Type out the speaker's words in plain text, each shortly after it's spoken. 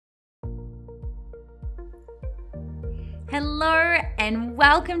Hello and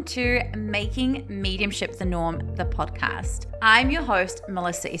welcome to Making Mediumship the Norm, the podcast. I'm your host,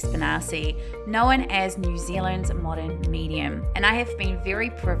 Melissa Espinasi, known as New Zealand's modern medium, and I have been very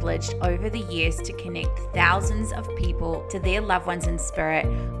privileged over the years to connect thousands of people to their loved ones in spirit,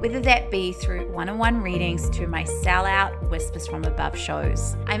 whether that be through one-on-one readings to my sellout Whispers from Above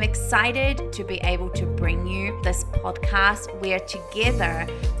shows. I'm excited to be able to bring you this podcast where together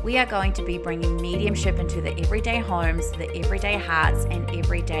we are going to be bringing mediumship into the everyday homes, the everyday hearts, and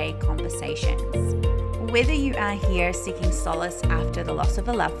everyday conversations. Whether you are here seeking solace after the loss of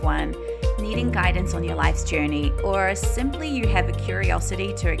a loved one, needing guidance on your life's journey, or simply you have a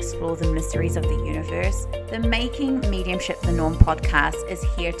curiosity to explore the mysteries of the universe, the Making Mediumship the Norm podcast is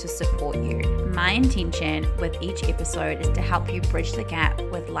here to support you. My intention with each episode is to help you bridge the gap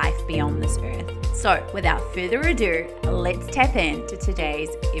with life beyond this earth. So without further ado, let's tap into today's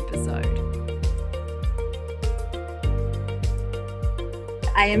episode.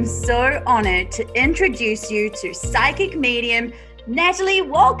 I am so honored to introduce you to psychic medium Natalie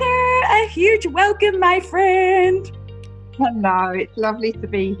Walker. A huge welcome, my friend. Hello, it's lovely to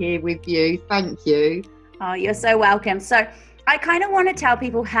be here with you. Thank you. Oh, you're so welcome. So I kind of want to tell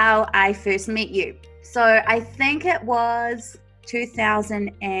people how I first met you. So I think it was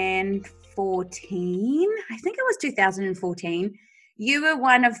 2014. I think it was 2014. You were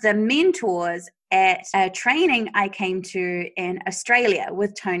one of the mentors at a training I came to in Australia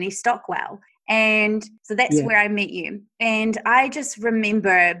with Tony Stockwell. And so that's where I met you. And I just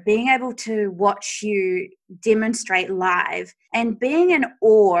remember being able to watch you demonstrate live and being in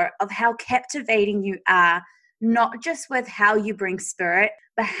awe of how captivating you are, not just with how you bring spirit,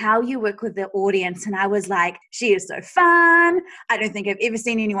 but how you work with the audience. And I was like, she is so fun. I don't think I've ever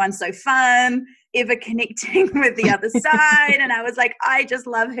seen anyone so fun, ever connecting with the other side. And I was like, I just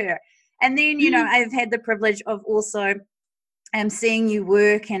love her. And then, I've had the privilege of also seeing you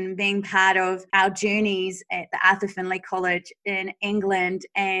work and being part of our journeys at the Arthur Findlay College in England.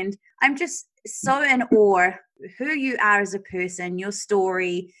 And I'm just so in awe who you are as a person, your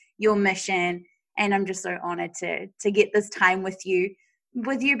story, your mission. And I'm just so honored to get this time with you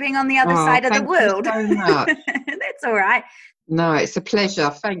being on the other side of the world. Thank you so much. That's all right. No, it's a pleasure.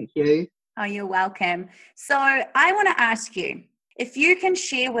 Thank you. Oh, you're welcome. So I want to ask you, if you can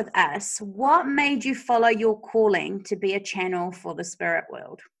share with us, what made you follow your calling to be a channel for the spirit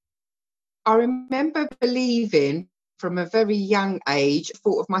world? I remember believing from a very young age,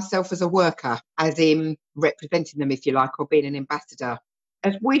 thought of myself as a worker, as in representing them, if you like, or being an ambassador.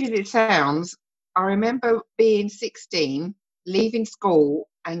 As weird as it sounds, I remember being 16, leaving school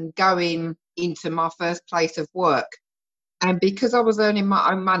and going into my first place of work. And because I was earning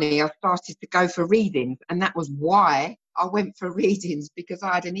my own money, I started to go for readings. And that was why I went for readings, because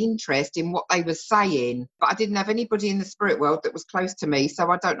I had an interest in what they were saying. But I didn't have anybody in the spirit world that was close to me. So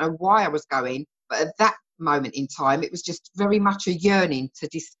I don't know why I was going. But at that moment in time, it was just very much a yearning to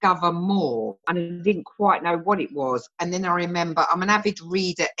discover more. And I didn't quite know what it was. And then I remember, I'm an avid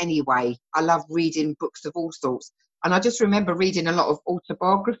reader anyway. I love reading books of all sorts. And I just remember reading a lot of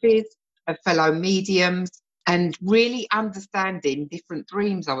autobiographies of fellow mediums, and really understanding different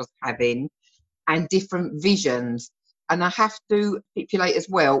dreams I was having and different visions. And I have to stipulate as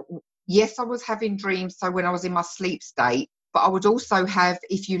well, yes, I was having dreams, so when I was in my sleep state, but I would also have,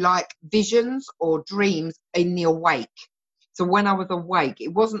 if you like, visions or dreams in the awake. So when I was awake,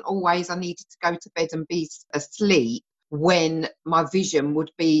 it wasn't always I needed to go to bed and be asleep when my vision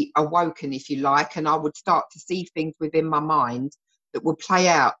would be awoken, if you like, and I would start to see things within my mind that would play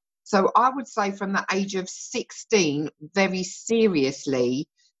out. So I would say from the age of 16, very seriously,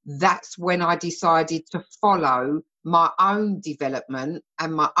 that's when I decided to follow my own development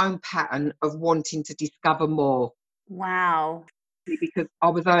and my own pattern of wanting to discover more. Wow. Because I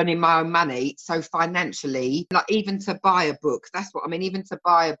was earning my own money, so financially, like even to buy a book, that's what I mean, even to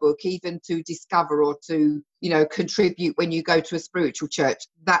buy a book, even to discover or to, contribute when you go to a spiritual church,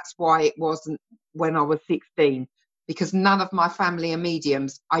 that's why it wasn't when I was 16. Because none of my family are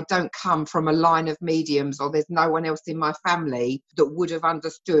mediums. I don't come from a line of mediums, or there's no one else in my family that would have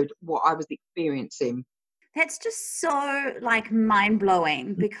understood what I was experiencing. That's just so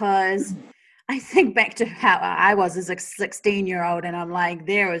mind-blowing, because I think back to how I was as a 16-year-old, and I'm like,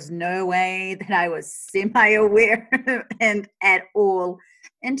 there was no way that I was semi-aware and at all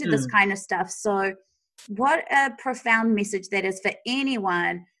into this kind of stuff. So what a profound message that is for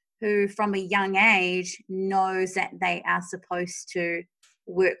anyone who from a young age knows that they are supposed to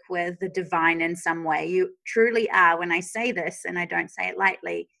work with the divine in some way. You truly are, when I say this, and I don't say it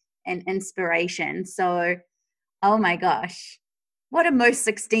lightly, an inspiration. So, oh my gosh, what are most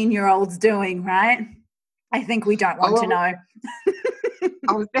 16-year-olds doing, right? I think we don't want Oh, to know.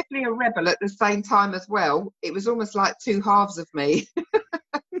 I was definitely a rebel at the same time as well. It was almost like two halves of me.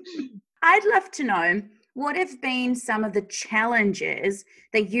 I'd love to know what have been some of the challenges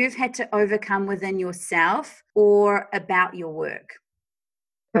that you've had to overcome within yourself or about your work?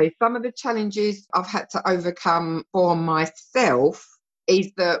 Okay, some of the challenges I've had to overcome for myself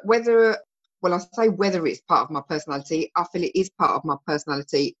is that well, I say whether it's part of my personality, I feel it is part of my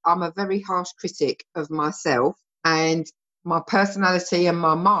personality. I'm a very harsh critic of myself, and my personality and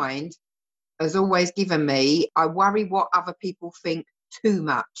my mind has always given me, I worry what other people think too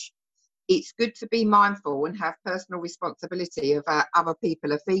much. It's good to be mindful and have personal responsibility of how other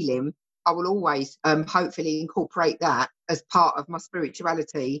people are feeling. I will always hopefully incorporate that as part of my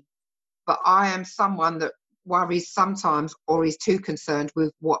spirituality. But I am someone that worries sometimes or is too concerned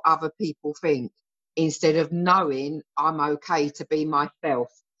with what other people think instead of knowing I'm okay to be myself.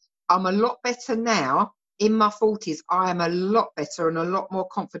 I'm a lot better now. In my 40s, I am a lot better and a lot more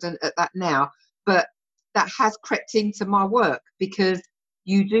confident at that now. But that has crept into my work because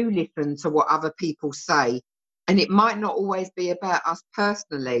you do listen to what other people say. And it might not always be about us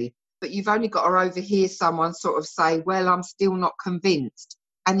personally, but you've only got to overhear someone sort of say, well, I'm still not convinced.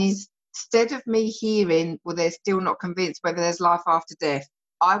 And instead of me hearing, well, they're still not convinced whether there's life after death,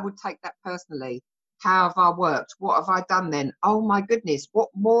 I would take that personally. How have I worked? What have I done then? Oh my goodness, what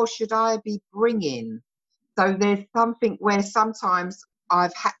more should I be bringing? So there's something where sometimes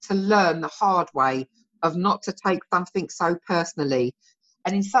I've had to learn the hard way of not to take something so personally.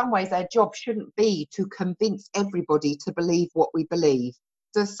 And in some ways, our job shouldn't be to convince everybody to believe what we believe.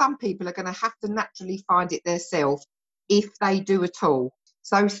 So some people are going to have to naturally find it themselves if they do at all.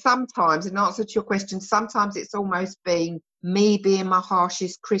 So sometimes, in answer to your question, sometimes it's almost been me being my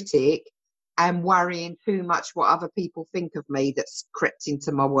harshest critic and worrying too much what other people think of me that's crept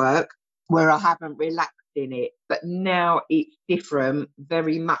into my work where I haven't relaxed in it. But now it's different,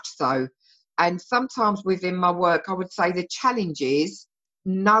 very much so. And sometimes within my work, I would say the challenge is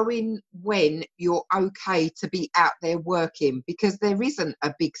knowing when you're okay to be out there working, because there isn't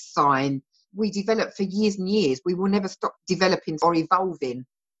a big sign. We develop for years and years. We will never stop developing or evolving.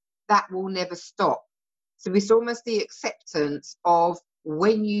 That will never stop. So it's almost the acceptance of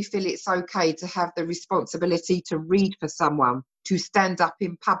when you feel it's okay to have the responsibility to read for someone, to stand up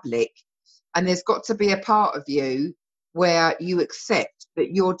in public. And there's got to be a part of you where you accept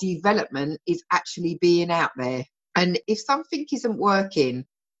that your development is actually being out there. And if something isn't working,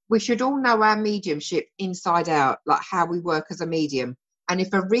 we should all know our mediumship inside out, like how we work as a medium. And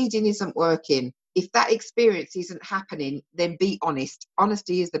if a reading isn't working, if that experience isn't happening, then be honest.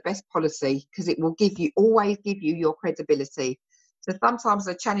 Honesty is the best policy because it will always give you your credibility. So sometimes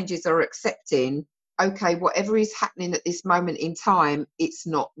the challenges are accepting, okay, whatever is happening at this moment in time, it's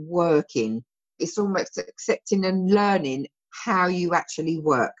not working. It's almost accepting and learning how you actually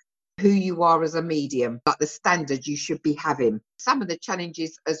work, who you are as a medium, like the standard you should be having. Some of the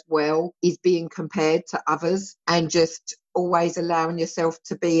challenges as well is being compared to others and just always allowing yourself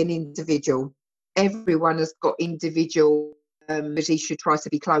to be an individual. Everyone has got individual, nobody should try to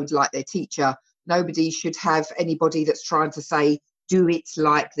be cloned like their teacher. Nobody should have anybody that's trying to say, do it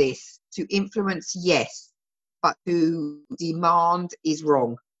like this. To influence, yes, but to demand is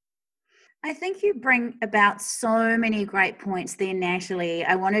wrong. I think you bring about so many great points there, Natalie.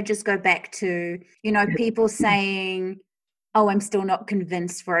 I want to just go back to, people saying, oh, I'm still not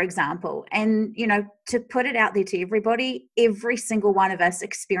convinced, for example. And, to put it out there to everybody, every single one of us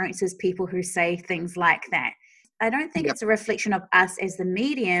experiences people who say things like that. I don't think it's a reflection of us as the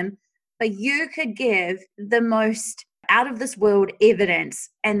medium, but you could give the most out of this world evidence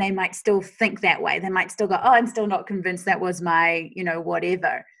and they might still think that way. They might still go, oh, I'm still not convinced that was my,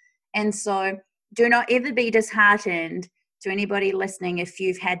 whatever. And so do not ever be disheartened to anybody listening if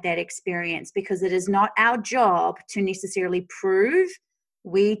you've had that experience, because it is not our job to necessarily prove.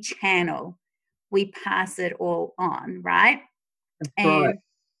 We channel, we pass it all on, right? That's And right.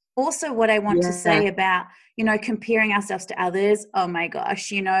 also what I want to say about, comparing ourselves to others, oh my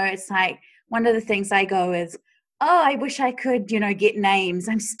gosh, it's like one of the things I go is, oh, I wish I could, get names.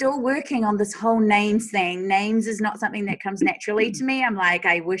 I'm still working on this whole names thing. Names is not something that comes naturally to me. I'm like,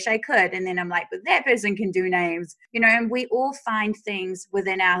 I wish I could. And then I'm like, but that person can do names, and we all find things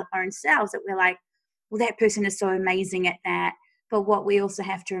within our own selves that we're like, well, that person is so amazing at that. But what we also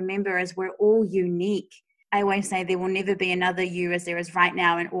have to remember is we're all unique. I always say there will never be another you as there is right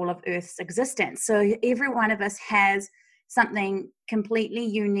now in all of Earth's existence. So every one of us has something completely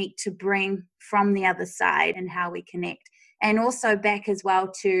unique to bring from the other side and how we connect. And also back as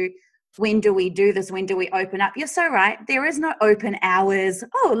well to when do we do this? When do we open up? You're so right. There is no open hours.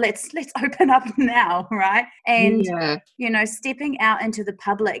 Oh, let's open up now, right? And Yeah. stepping out into the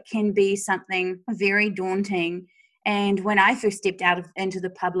public can be something very daunting. And when I first stepped out into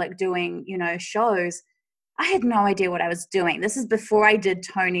the public doing, shows, I had no idea what I was doing. This is before I did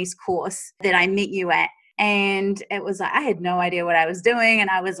Tony's course that I met you at. And it was like, I had no idea what I was doing.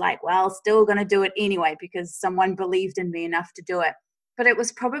 And I was like, well, still going to do it anyway, because someone believed in me enough to do it. But it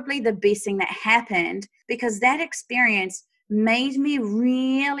was probably the best thing that happened, because that experience made me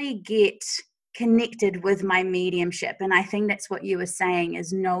really get connected with my mediumship. And I think that's what you were saying,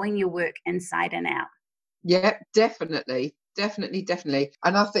 is knowing your work inside and out. Yeah, definitely. Definitely.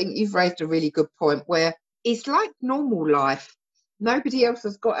 And I think you've raised a really good point, where it's like normal life. Nobody else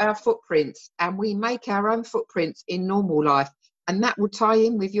has got our footprints, and we make our own footprints in normal life. And that will tie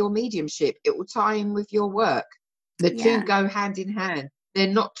in with your mediumship. It will tie in with your work. The two go hand in hand. They're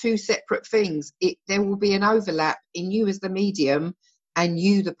not two separate things. There will be an overlap in you as the medium and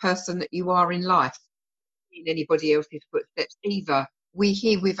you, the person that you are in life, in anybody else's footsteps either. We're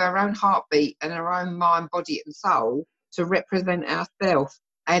here with our own heartbeat and our own mind, body and soul to represent ourselves.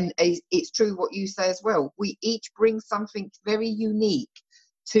 And it's true what you say as well. We each bring something very unique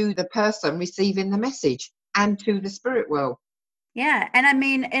to the person receiving the message and to the spirit world. Yeah. And I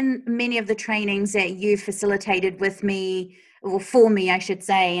mean, in many of the trainings that you facilitated with me, or for me, I should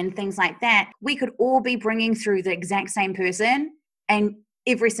say, and things like that, we could all be bringing through the exact same person, and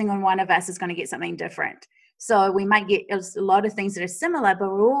every single one of us is going to get something different. So we might get a lot of things that are similar, but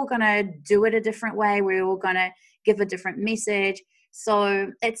we're all going to do it a different way. We're all going to give a different message.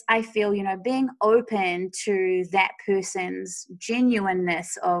 So I feel, being open to that person's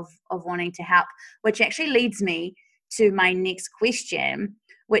genuineness of wanting to help, which actually leads me to my next question,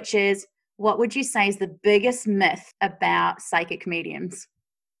 which is, what would you say is the biggest myth about psychic mediums?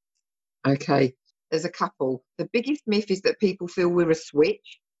 Okay, there's a couple. The biggest myth is that people feel we're a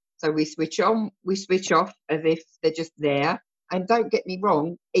switch. So we switch on, we switch off as if they're just there. And don't get me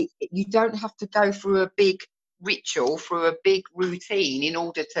wrong, you don't have to go through a big ritual, through a big routine in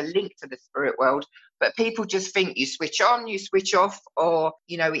order to link to the spirit world. But people just think you switch on, you switch off, or,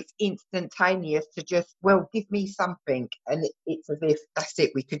 it's instantaneous to just, well, give me something. And it's as if that's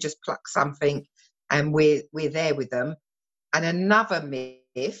it. We could just pluck something and we're there with them. And another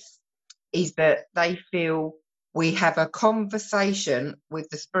myth is that they feel we have a conversation with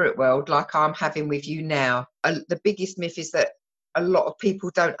the spirit world like I'm having with you now. The biggest myth is that a lot of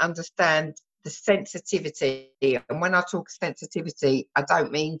people don't understand the sensitivity. And when I talk sensitivity, I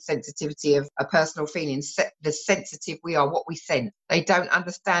don't mean sensitivity of a personal feeling, the sensitive we are, what we sense. They don't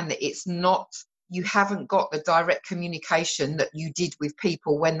understand that it's not, you haven't got the direct communication that you did with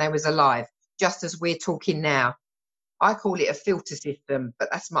people when they was alive, just as we're talking now. I call it a filter system, but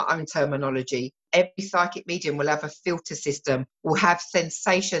that's my own terminology. Every psychic medium will have a filter system, will have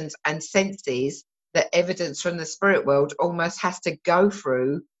sensations and senses that evidence from the spirit world almost has to go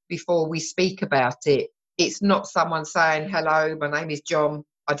through before we speak about it. It's not someone saying, hello, my name is John,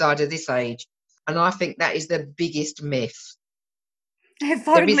 I died at this age. And I think that is the biggest myth. If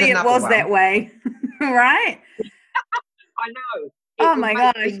only it was that way, right? I know. Oh my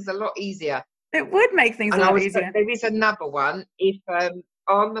gosh. Things a lot easier. It would make things a lot easier. There is another one. If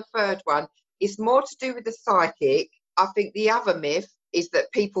on the third one, it's more to do with the psychic. I think the other myth is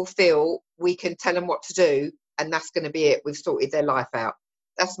that people feel we can tell them what to do and that's going to be it. We've sorted their life out.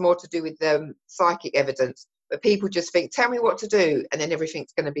 That's more to do with psychic evidence. But people just think, tell me what to do, and then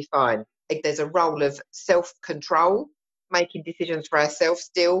everything's going to be fine. There's a role of self-control, making decisions for ourselves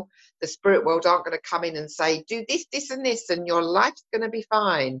still. The spirit world aren't going to come in and say, do this, this and this, and your life's going to be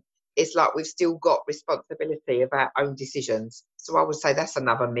fine. It's like we've still got responsibility of our own decisions. So I would say that's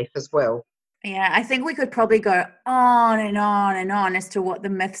another myth as well. Yeah, I think we could probably go on and on and on as to what the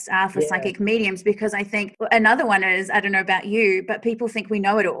myths are for psychic mediums, because I think another one is, I don't know about you, but people think we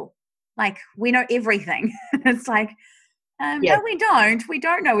know it all. Like, we know everything. It's like, no, we don't. We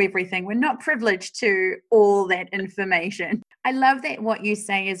don't know everything. We're not privileged to all that information. I love that what you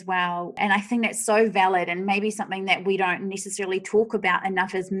say as well. And I think that's so valid, and maybe something that we don't necessarily talk about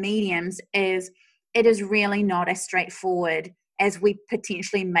enough as mediums is it is really not as straightforward as we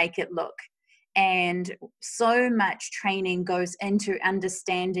potentially make it look. And so much training goes into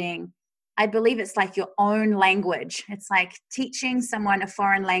understanding, I believe it's like your own language. It's like teaching someone a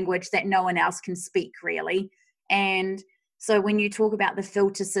foreign language that no one else can speak, really. And so when you talk about the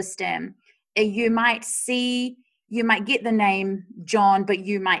filter system, you might see you might get the name John, but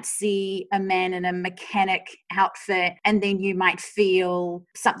you might see a man in a mechanic outfit, and then you might feel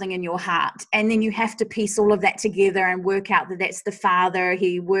something in your heart. And then you have to piece all of that together and work out that that's the father.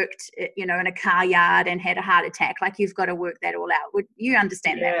 He worked, in a car yard and had a heart attack. Like, you've got to work that all out. Would you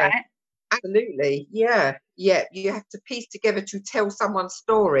understand that, right? Absolutely. Yeah. You have to piece together to tell someone's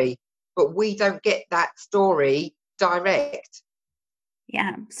story, but we don't get that story direct.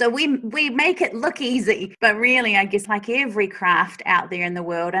 Yeah. So we make it look easy, but really, I guess, like every craft out there in the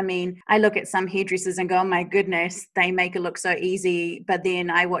world, I mean, I look at some hairdressers and go, oh my goodness, they make it look so easy. But then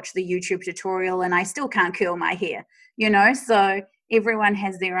I watch the YouTube tutorial and I still can't curl my hair, So everyone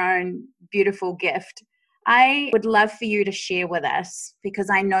has their own beautiful gift. I would love for you to share with us, because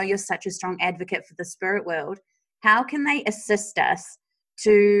I know you're such a strong advocate for the spirit world. How can they assist us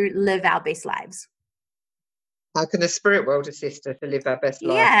to live our best lives? How can the spirit world assist us to live our best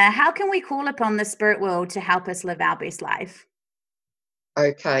life? Yeah, how can we call upon the spirit world to help us live our best life?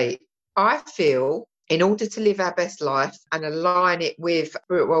 Okay. I feel in order to live our best life and align it with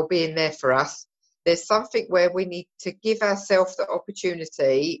spirit world being there for us, there's something where we need to give ourselves the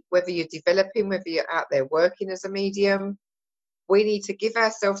opportunity, whether you're developing, whether you're out there working as a medium, we need to give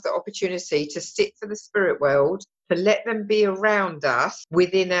ourselves the opportunity to sit for the spirit world, to let them be around us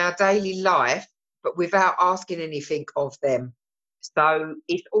within our daily life, but without asking anything of them. So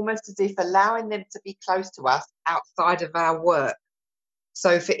it's almost as if allowing them to be close to us outside of our work.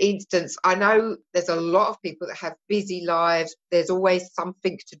 So, for instance, I know there's a lot of people that have busy lives. There's always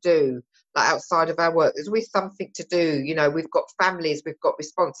something to do, like outside of our work. There's always something to do. We've got families, we've got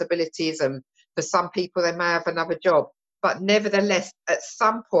responsibilities, and for some people, they may have another job. But nevertheless, at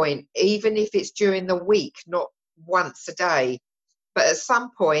some point, even if it's during the week, not once a day, but at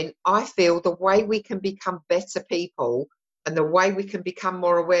some point, I feel the way we can become better people and the way we can become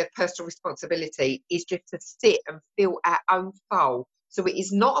more aware of personal responsibility is just to sit and feel our own soul. So it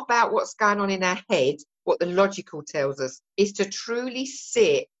is not about what's going on in our head, what the logical tells us, is to truly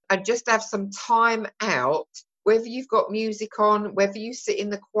sit and just have some time out, whether you've got music on, whether you sit in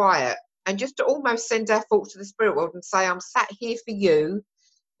the quiet, and just to almost send our thoughts to the spirit world and say, I'm sat here for you.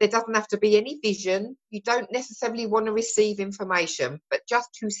 There doesn't have to be any vision. You don't necessarily want to receive information, but just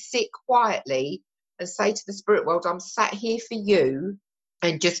to sit quietly and say to the spirit world, I'm sat here for you,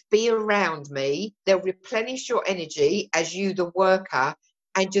 and just be around me. They'll replenish your energy as you, the worker,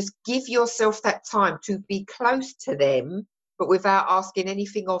 and just give yourself that time to be close to them, but without asking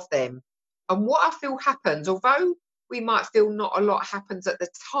anything of them. And what I feel happens, although we might feel not a lot happens at the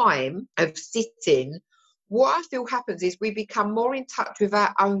time of sitting, what I feel happens is we become more in touch with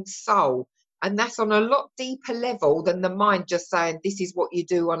our own soul. And that's on a lot deeper level than the mind just saying, this is what you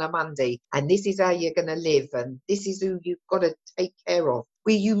do on a Monday, and this is how you're going to live, and this is who you've got to take care of.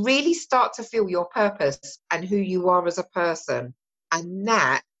 Where you really start to feel your purpose and who you are as a person. And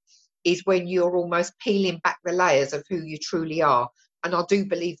that is when you're almost peeling back the layers of who you truly are. And I do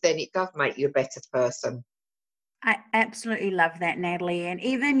believe then it does make you a better person. I absolutely love that, Natalie. And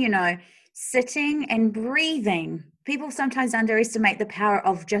even, sitting and breathing. People sometimes underestimate the power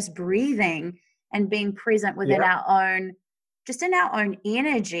of just breathing and being present within Yeah. just in our own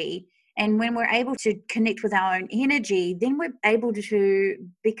energy. And when we're able to connect with our own energy, then we're able to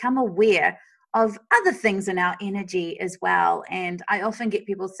become aware of other things in our energy as well. And I often get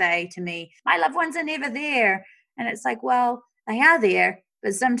people say to me, my loved ones are never there. And it's like, well, they are there,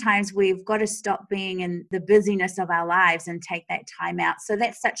 but sometimes we've got to stop being in the busyness of our lives and take that time out. So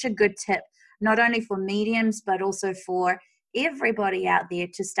that's such a good tip, not only for mediums, but also for everybody out there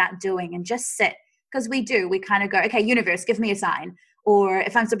to start doing and just sit. Because we kind of go, okay, universe, give me a sign. Or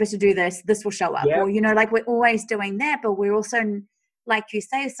if I'm supposed to do this, this will show up. Yeah. Or, like we're always doing that, but we're also, like you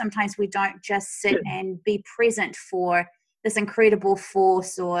say, sometimes we don't just sit and be present for this incredible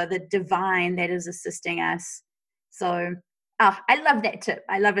force or the divine that is assisting us. So, I love that tip.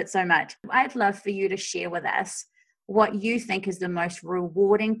 I love it so much. I'd love for you to share with us what you think is the most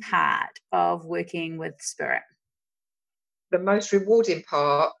rewarding part of working with spirit. The most rewarding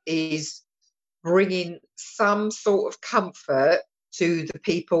part is bringing some sort of comfort to the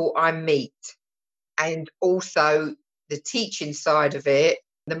people I meet, and also the teaching side of it.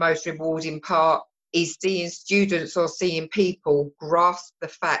 The most rewarding part is seeing students or seeing people grasp the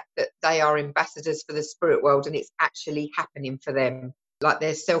fact that they are ambassadors for the spirit world and it's actually happening for them. Like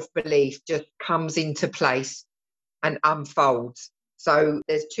their self-belief just comes into place and unfolds. So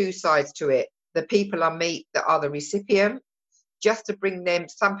there's two sides to it. The people I meet that are the recipient, just to bring them,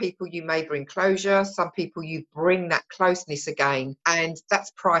 some people you may bring closure, some people you bring that closeness again, and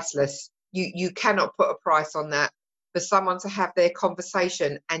that's priceless. You cannot put a price on that. For someone to have their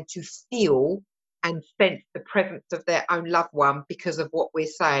conversation and to feel and sense the presence of their own loved one because of what we're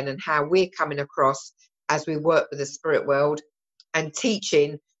saying and how we're coming across as we work with the spirit world, and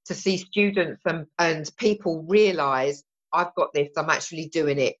teaching to see students and people realise, I've got this, I'm actually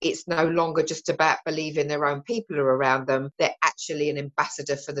doing it. It's no longer just about believing their own people are around them. They're actually an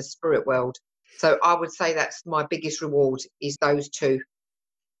ambassador for the spirit world. So I would say that's my biggest reward, is those two.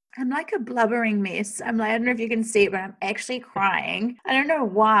 I'm like a blubbering mess. I'm like, I don't know if you can see it, but I'm actually crying. I don't know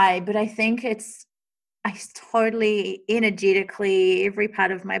why, but I think I totally energetically, every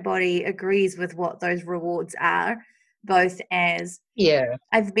part of my body agrees with what those rewards are, both as Yeah.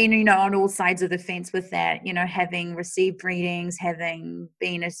 I've been, on all sides of the fence with that, having received readings, having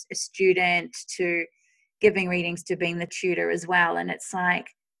been a student, to giving readings, to being the tutor as well. And it's like,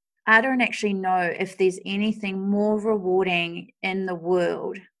 I don't actually know if there's anything more rewarding in the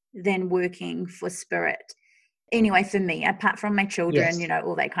world than working for spirit. Anyway, for me, apart from my children, Yes.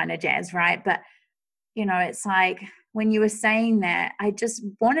 all that kind of jazz, right? But, it's like when you were saying that, I just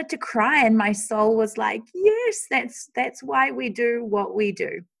wanted to cry, and my soul was like, yes, that's why we do what we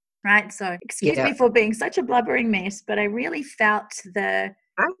do, right? So excuse Yeah. me for being such a blubbering mess, but I really felt the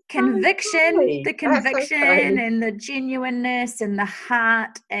That's conviction okay. That's okay. and the genuineness and the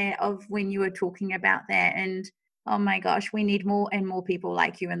heart of when you were talking about that. And oh my gosh, we need more and more people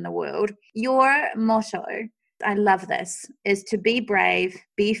like you in the world. Your motto, I love this, is to be brave,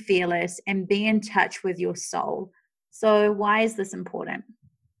 be fearless, and be in touch with your soul. So why is this important?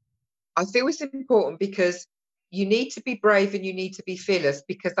 I feel it's important because you need to be brave and you need to be fearless,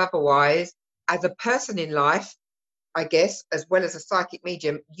 because otherwise, as a person in life, I guess, as well as a psychic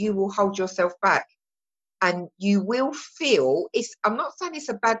medium, you will hold yourself back, and you will feel, it's, I'm not saying it's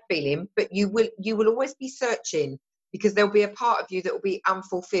a bad feeling, but you will always be searching, because there'll be a part of you that will be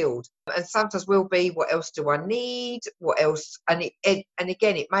unfulfilled, and sometimes will be, what else do I need, what else, and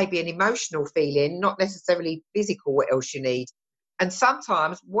again, it may be an emotional feeling, not necessarily physical, what else you need. And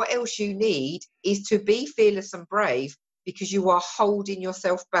sometimes what else you need is to be fearless and brave, because you are holding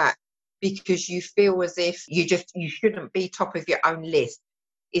yourself back, because you feel as if you shouldn't be top of your own list.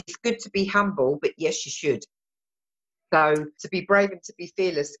 It's good to be humble, but yes, you should. So to be brave and to be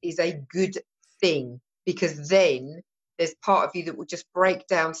fearless is a good thing, because then there's part of you that will just break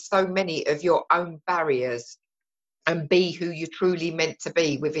down so many of your own barriers and be who you're truly meant to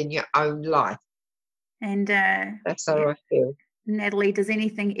be within your own life. And That's how I feel. Natalie, does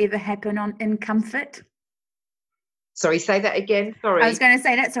anything ever happen in comfort? Sorry, say that again. I was Sorry. going to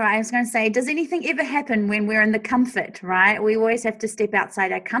say, that's all right. I was going to say, does anything ever happen when we're in the comfort, right? We always have to step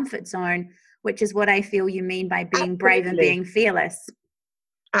outside our comfort zone, which is what I feel you mean by being brave and Absolutely. being fearless.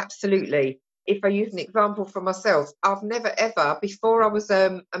 Absolutely. If I use an example for myself, I've never ever, before I was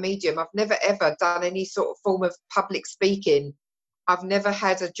a medium, I've never ever done any sort of form of public speaking. I've never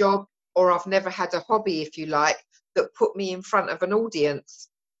had a job, or I've never had a hobby, if you like, that put me in front of an audience.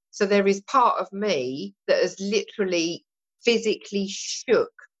 So there is part of me that has literally physically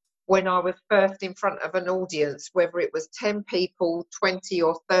shook when I was first in front of an audience, whether it was 10 people, 20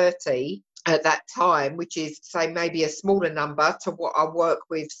 or 30 at that time, which is, say, maybe a smaller number to what I work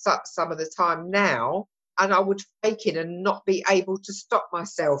with some of the time now. And I would fake it and not be able to stop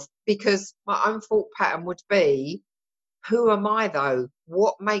myself, because my own thought pattern would be, who am I though?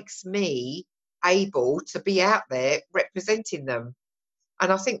 What makes me able to be out there representing them?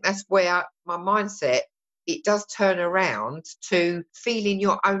 And I think that's where my mindset, it does turn around to feeling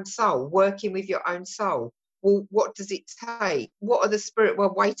your own soul, working with your own soul. Well, what does it take? What are the spirit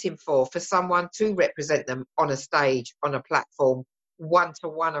world waiting for someone to represent them on a stage, on a platform, one to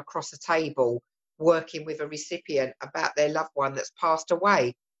one across a table, working with a recipient about their loved one that's passed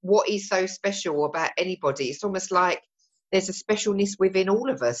away? What is so special about anybody? It's almost like there's a specialness within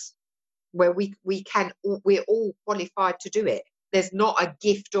all of us, where we're all qualified to do it. There's not a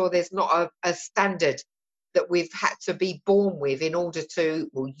gift, or there's not a standard that we've had to be born with in order to,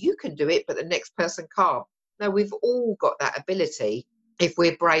 well, you can do it, but the next person can't. No, we've all got that ability if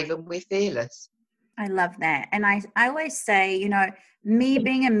we're brave and we're fearless. I love that. And I always say, me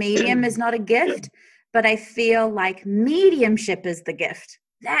being a medium is not a gift, but I feel like mediumship is the gift.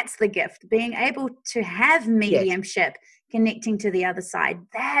 That's the gift. Being able to have Yes. mediumship, connecting to the other side,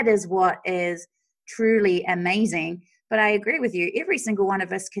 that is what is truly amazing. But I agree with you. Every single one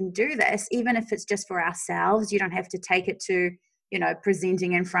of us can do this, even if it's just for ourselves. You don't have to take it to,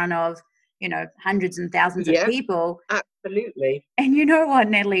 presenting in front of, hundreds and thousands of Yeah, people. absolutely. And you know what,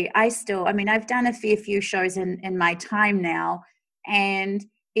 Natalie, I've done a fair few shows in my time now. And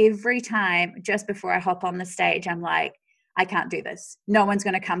every time, just before I hop on the stage, I'm like, I can't do this. No one's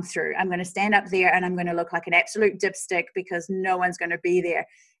going to come through. I'm going to stand up there and I'm going to look like an absolute dipstick because no one's going to be there.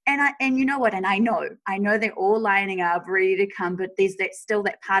 And you know what? And I know they're all lining up, ready to come, but there's still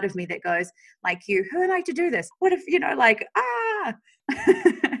that part of me that goes, like, who would like to do this? What if,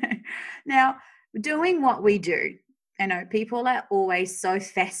 Now, doing what we do, people are always so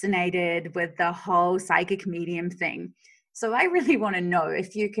fascinated with the whole psychic medium thing. So I really want to know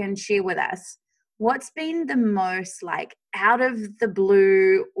if you can share with us what's been the most like out of the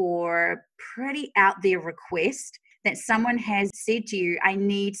blue or pretty out there request that someone has said to you, I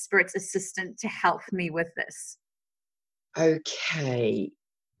need Spirit's assistance to help me with this? Okay.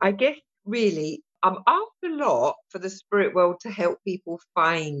 I guess really I'm asked a lot for the spirit world to help people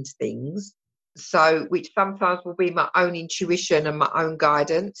find things. So, which sometimes will be my own intuition and my own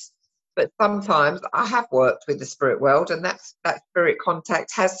guidance. But sometimes I have worked with the spirit world, and that spirit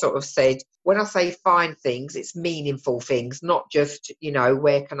contact has sort of said, when I say find things, it's meaningful things, not just,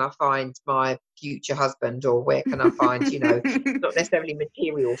 where can I find my future husband, or where can I find, not necessarily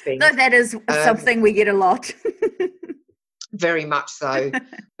material things. No, that is something we get a lot. Very much so.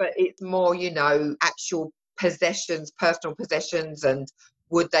 But it's more, actual possessions, personal possessions, and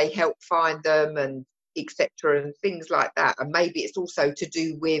would they help find them, and etc. and things like that. And maybe it's also to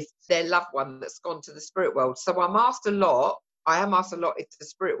do with their loved one that's gone to the spirit world. So I am asked a lot if the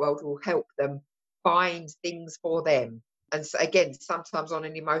spirit world will help them find things for them. And so again, sometimes on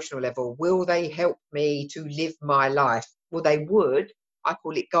an emotional level, will they help me to live my life? Well, they would. I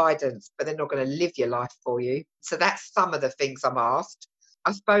call it guidance, but they're not going to live your life for you. So that's some of the things I'm asked.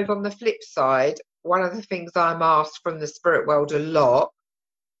 I suppose on the flip side, one of the things I'm asked from the spirit world a lot,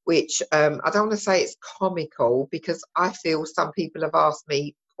 which I don't want to say it's comical, because I feel some people have asked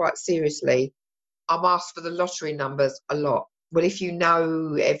me quite seriously. I'm asked for the lottery numbers a lot. Well, if you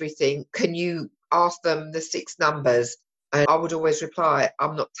know everything, can you ask them the 6 numbers? And I would always reply,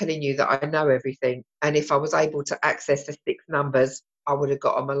 I'm not telling you that I know everything. And if I was able to access the 6 numbers, I would have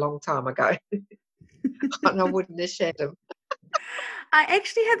got them a long time ago. And I wouldn't have shared them. I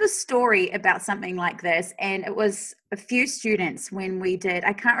actually have a story about something like this, and it was a few students when we did,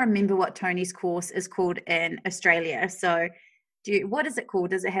 I can't remember what Tony's course is called in Australia. So what is it called?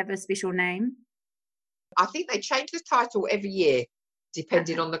 Does it have a special name? I think they change the title every year,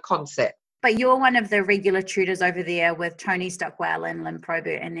 depending on the concept. But you're one of the regular tutors over there with Tony Stockwell and Lynn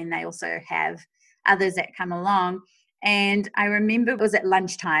Probert, and then they also have others that come along. And I remember it was at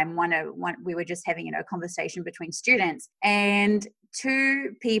lunchtime, we were just having a conversation between students, and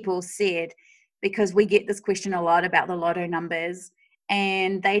 2 people said, because we get this question a lot about the lotto numbers,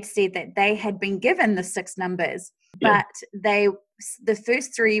 and they'd said that they had been given the 6 numbers, but the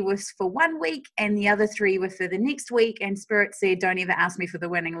first 3 was for 1 week and the other 3 were for the next week, and Spirit said, don't ever ask me for the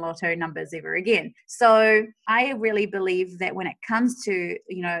winning lotto numbers ever again. So I really believe that when it comes to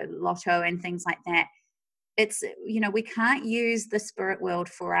lotto and things like that, it's we can't use the spirit world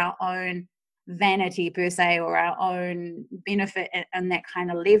for our own vanity per se, or our own benefit on that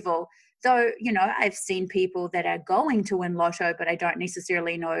kind of level. Though I've seen people that are going to win lotto, but I don't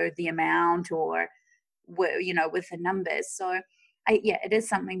necessarily know the amount or with the numbers. So it is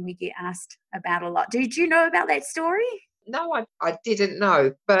something we get asked about a lot. Did you know about that story? No, I didn't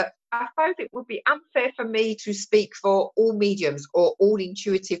know, but I suppose it would be unfair for me to speak for all mediums or all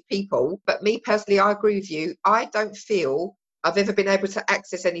intuitive people. But me personally, I agree with you. I don't feel I've ever been able to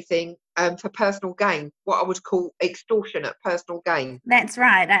access anything for personal gain, what I would call extortionate personal gain. That's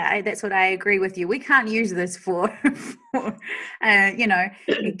right. That's what I agree with you. We can't use this for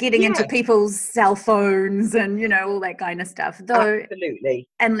getting into people's cell phones and, all that kind of stuff. Though, absolutely.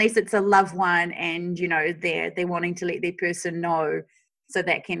 Unless it's a loved one and, they're wanting to let their person know so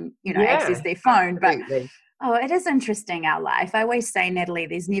that can, access their phone. Absolutely. But, it is interesting, our life. I always say, Natalie,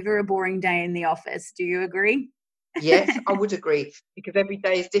 there's never a boring day in the office. Do you agree? Yes, I would agree, because every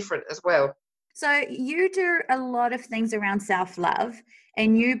day is different as well. So you do a lot of things around self-love,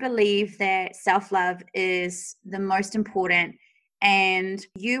 and you believe that self-love is the most important, and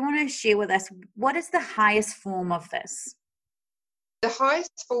you want to share with us, what is the highest form of this? The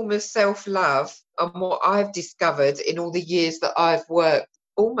highest form of self-love, and what I've discovered in all the years that I've worked,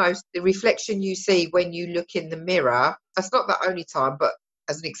 almost the reflection you see when you look in the mirror. That's not the only time, but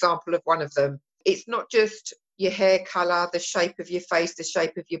as an example of one of them, it's not just your hair colour, the shape of your face, the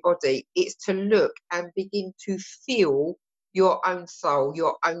shape of your body. It's to look and begin to feel your own soul,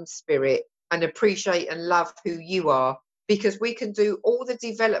 your own spirit, and appreciate and love who you are. Because we can do all the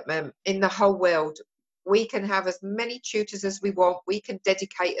development in the whole world. We can have as many tutors as we want. We can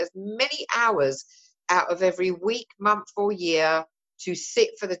dedicate as many hours out of every week, month, or year to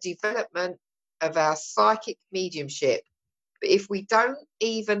sit for the development of our psychic mediumship. But if we don't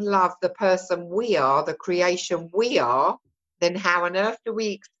even love the person we are, the creation we are, then how on earth do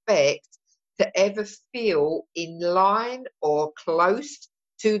we expect to ever feel in line or close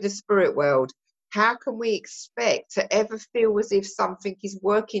to the spirit world? How can we expect to ever feel as if something is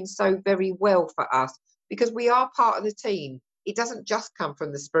working so very well for us? Because we are part of the team. It doesn't just come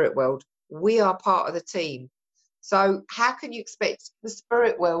from the spirit world. We are part of the team. So how can you expect the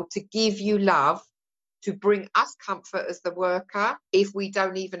spirit world to give you love, to bring us comfort as the worker, if we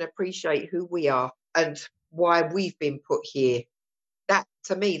don't even appreciate who we are and why we've been put here? That,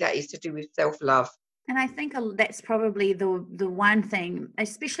 to me, that is to do with self-love. And I think that's probably the one thing,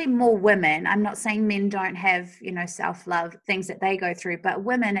 especially more women. I'm not saying men don't have, self-love, things that they go through, but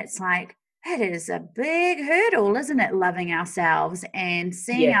women, it's like, it is a big hurdle, isn't it? Loving ourselves and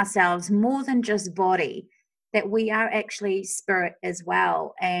seeing ourselves more than just body, that we are actually spirit as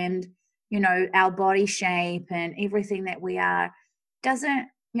well. And, our body shape and everything that we are doesn't,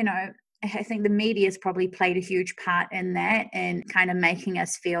 I think the media's probably played a huge part in that and kind of making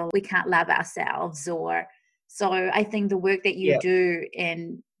us feel we can't love ourselves. Or so I think the work that you do,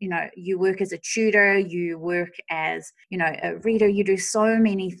 and you work as a tutor, you work as a reader, you do so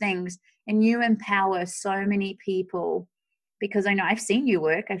many things and you empower so many people, because I know I've seen you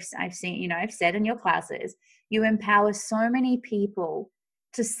work. I've seen, I've sat in your classes. You empower so many people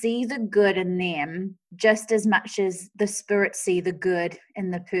to see the good in them just as much as the spirit see the good in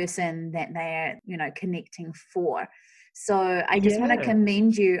the person that they're, connecting for. So I just want to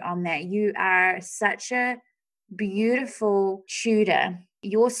commend you on that. You are such a beautiful tutor.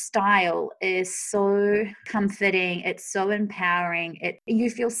 Your style is so comforting. It's so empowering. You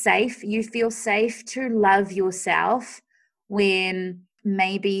feel safe. You feel safe to love yourself when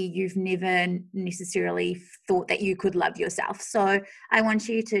maybe you've never necessarily thought that you could love yourself. So I want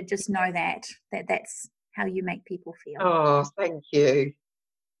you to just know that's how you make people feel. Oh, thank you.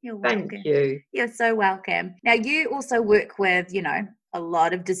 You're welcome. Thank you. You're so welcome. Now, you also work with, a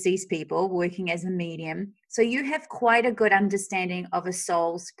lot of deceased people, working as a medium. So you have quite a good understanding of a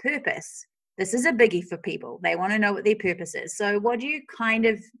soul's purpose. This is a biggie for people. They want to know what their purpose is. So what do you kind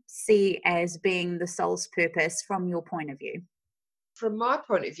of see as being the soul's purpose from your point of view? From my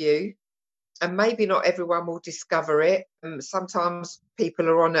point of view, and maybe not everyone will discover it, sometimes people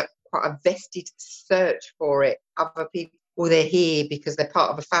are on quite a vested search for it. Other people, well, they're here because they're part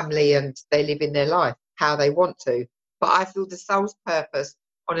of a family and they live in their life how they want to. But I feel the soul's purpose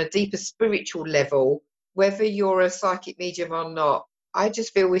on a deeper spiritual level, whether you're a psychic medium or not, I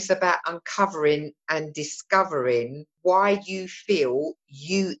just feel it's about uncovering and discovering why you feel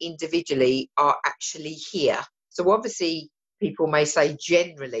you individually are actually here. So obviously people may say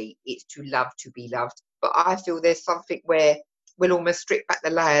generally it's to love, to be loved, but I feel there's something where we'll almost strip back the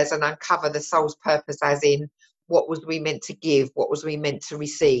layers and uncover the soul's purpose, as in what was we meant to give, what was we meant to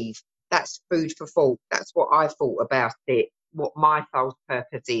receive. That's food for thought. That's what I thought about it, what my soul's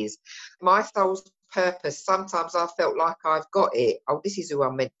purpose is. My soul's purpose, sometimes I felt like I've got it. Oh, this is who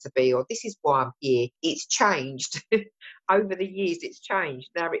I'm meant to be, or this is why I'm here. It's changed. Over the years, it's changed.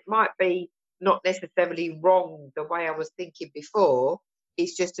 Now, it might be not necessarily wrong the way I was thinking before.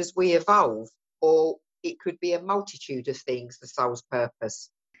 It's just as we evolve, or it could be a multitude of things, the soul's purpose.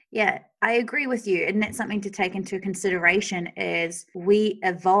 Yeah, I agree with you. And that's something to take into consideration is we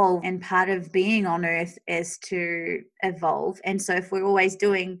evolve, and part of being on earth is to evolve. And so if we're always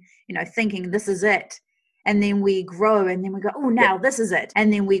doing, thinking this is it, and then we grow and then we go, oh, now this is it.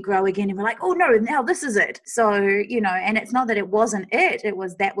 And then we grow again and we're like, oh, no, now this is it. So, and it's not that it wasn't it.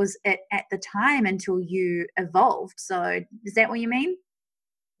 That was it at the time until you evolved. So is that what you mean?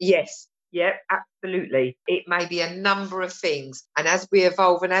 Yes. Yeah, absolutely. It may be a number of things. And as we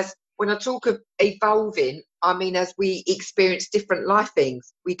evolve, and as when I talk of evolving, I mean, as we experience different life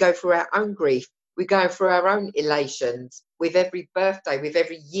things, we go through our own grief, we go through our own elations with every birthday, with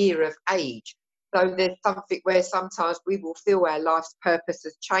every year of age. So there's something where sometimes we will feel our life's purpose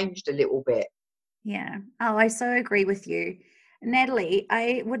has changed a little bit. Yeah. Oh, I so agree with you. Natalie,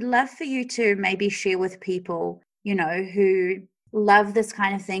 I would love for you to maybe share with people, who love this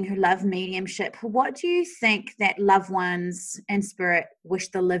kind of thing, who love mediumship. What do you think that loved ones in spirit wish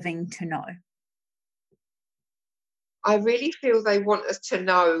the living to know? I really feel they want us to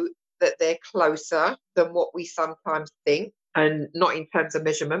know that they're closer than what we sometimes think. And not in terms of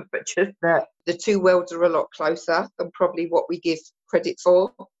measurement, but just that the two worlds are a lot closer than probably what we give credit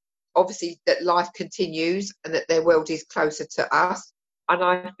for. Obviously, that life continues and that their world is closer to us. And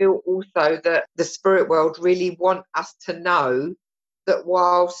I feel also that the spirit world really want us to know that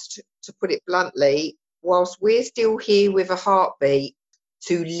whilst, to put it bluntly, whilst we're still here with a heartbeat,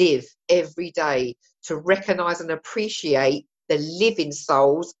 to live every day, to recognise and appreciate the living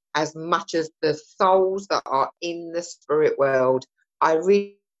souls as much as the souls that are in the spirit world. I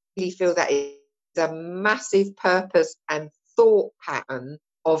really feel that is a massive purpose and thought pattern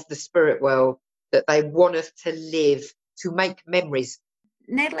of the spirit world, that they want us to live, to make memories.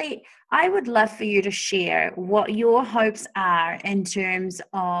 Natalie, I would love for you to share what your hopes are in terms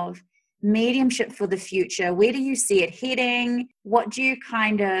of mediumship for the future. Where do you see it heading? What do you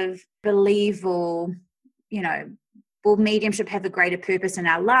kind of believe will mediumship have a greater purpose in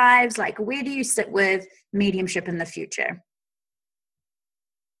our lives? Like, where do you sit with mediumship in the future?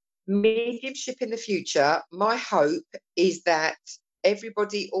 Mediumship in the future, my hope is that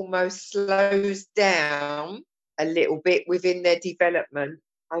everybody almost slows down a little bit within their development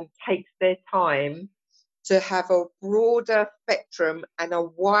and takes their time to have a broader spectrum and a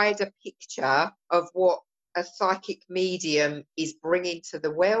wider picture of what a psychic medium is bringing to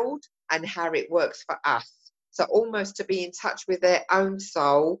the world and how it works for us. So almost to be in touch with their own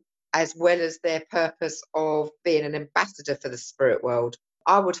soul as well as their purpose of being an ambassador for the spirit world.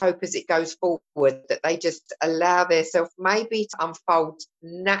 I would hope as it goes forward that they just allow themselves maybe to unfold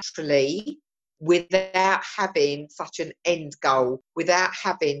naturally without having such an end goal, without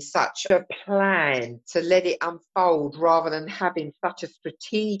having such a plan to let it unfold, rather than having such a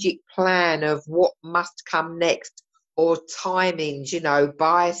strategic plan of what must come next, or timings,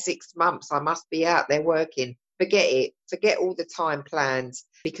 by 6 months I must be out there working. Forget it. Forget all the time plans,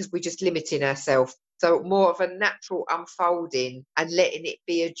 because we're just limiting ourselves. So more of a natural unfolding and letting it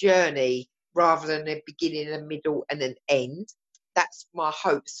be a journey rather than a beginning, a middle and an end. That's my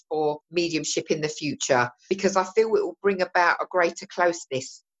hopes for mediumship in the future, because I feel it will bring about a greater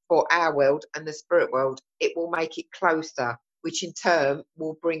closeness for our world and the spirit world. It will make it closer, which in turn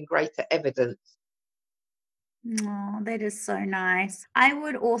will bring greater evidence. Oh, that is so nice. I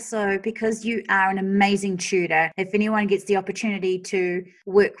would also, because you are an amazing tutor, if anyone gets the opportunity to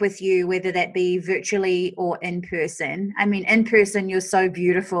work with you, whether that be virtually or in person. I mean, in person, you're so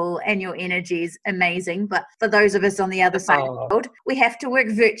beautiful and your energy is amazing. But for those of us on the other side of the world, we have to work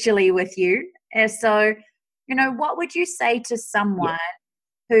virtually with you. And so, what would you say to someone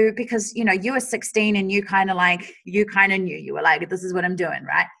who, because, you were 16 and you kind of knew, you were like, this is what I'm doing,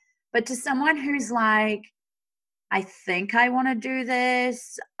 right? But to someone who's like, I think I want to do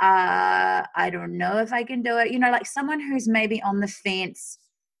this. I don't know if I can do it. Like someone who's maybe on the fence,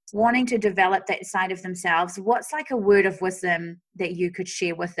 wanting to develop that side of themselves. What's like a word of wisdom that you could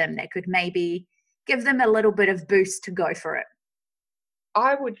share with them that could maybe give them a little bit of boost to go for it?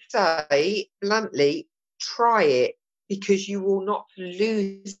 I would say bluntly, try it, because you will not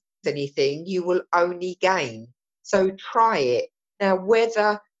lose anything. You will only gain. So try it. Now,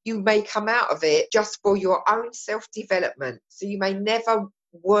 whether you may come out of it just for your own self-development. So you may never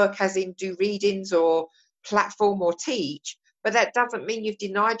work as in do readings or platform or teach, but that doesn't mean you've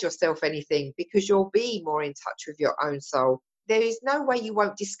denied yourself anything, because you'll be more in touch with your own soul. There is no way you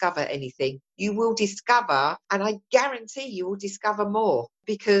won't discover anything. You will discover, and I guarantee you will discover more,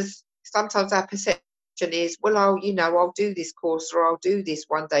 because sometimes our perception is, well, I'll do this course or I'll do this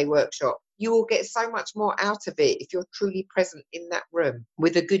one day workshop. You will get so much more out of it if you're truly present in that room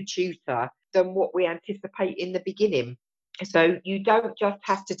with a good tutor than what we anticipate in the beginning. So you don't just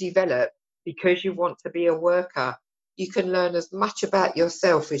have to develop because you want to be a worker. You can learn as much about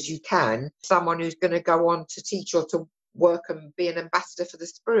yourself as you can, someone who's going to go on to teach or to work and be an ambassador for the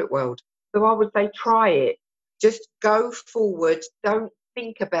spirit world. So I would say try it. Just go forward. Don't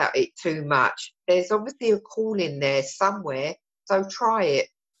think about it too much. There's obviously a call in there somewhere, so try it.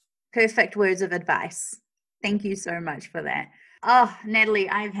 Perfect words of advice. Thank you so much for that. Oh, Natalie,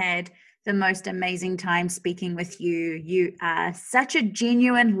 I've had the most amazing time speaking with you. You are such a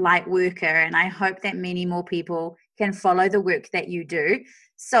genuine light worker, and I hope that many more people can follow the work that you do.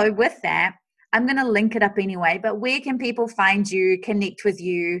 So with that, I'm going to link it up anyway, but where can people find you, connect with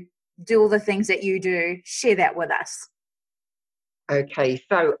you, do all the things that you do? Share that with us. Okay,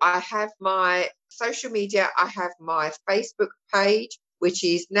 so I have my social media. I have my Facebook page, which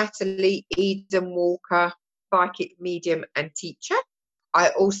is Natalie Eden Walker, psychic medium and teacher.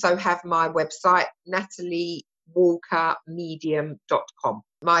 I also have my website, nataliewalkermedium.com.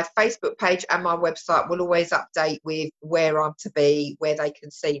 My Facebook page and my website will always update with where I'm to be, where they can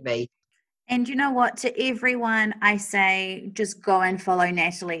see me. And you know what? To everyone, I say just go and follow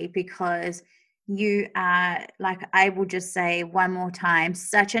Natalie, because you are, like, I will just say one more time,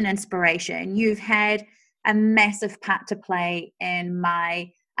 such an inspiration. You've had a massive part to play in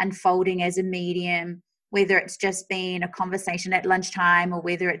my unfolding as a medium, whether it's just been a conversation at lunchtime or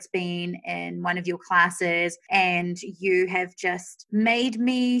whether it's been in one of your classes. And you have just made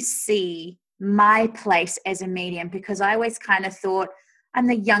me see my place as a medium, because I always kind of thought I'm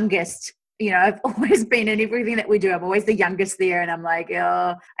the youngest. I've always been in everything that we do. I'm always the youngest there. And I'm like,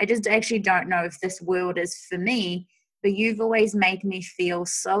 oh, I just actually don't know if this world is for me. But you've always made me feel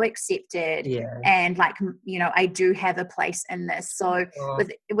so accepted. And like, I do have a place in this. So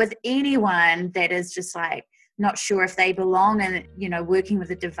with anyone that is just like not sure if they belong and, working with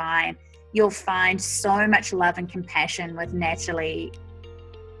the divine, you'll find so much love and compassion with Natalie.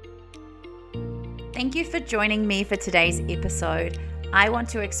 Thank you for joining me for today's episode. I want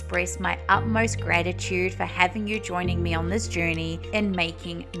to express my utmost gratitude for having you joining me on this journey in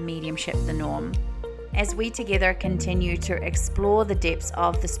making mediumship the norm. As we together continue to explore the depths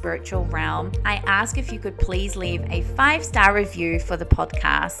of the spiritual realm, I ask if you could please leave a 5-star review for the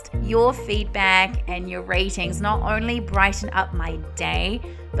podcast. Your feedback and your ratings not only brighten up my day,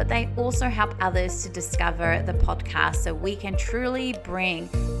 but they also help others to discover the podcast so we can truly bring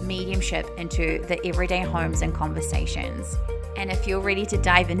mediumship into the everyday homes and conversations. And if you're ready to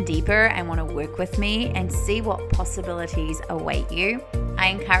dive in deeper and want to work with me and see what possibilities await you, I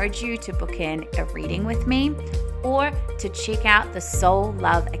encourage you to book in a reading with me or to check out the Soul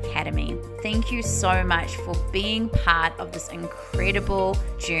Love Academy. Thank you so much for being part of this incredible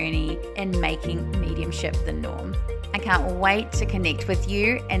journey in making mediumship the norm. I can't wait to connect with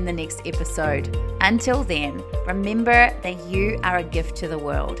you in the next episode. Until then, remember that you are a gift to the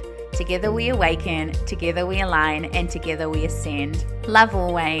world. Together we awaken, together we align, and together we ascend. Love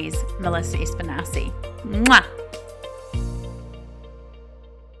always, Melissa Espinasi. Mwah!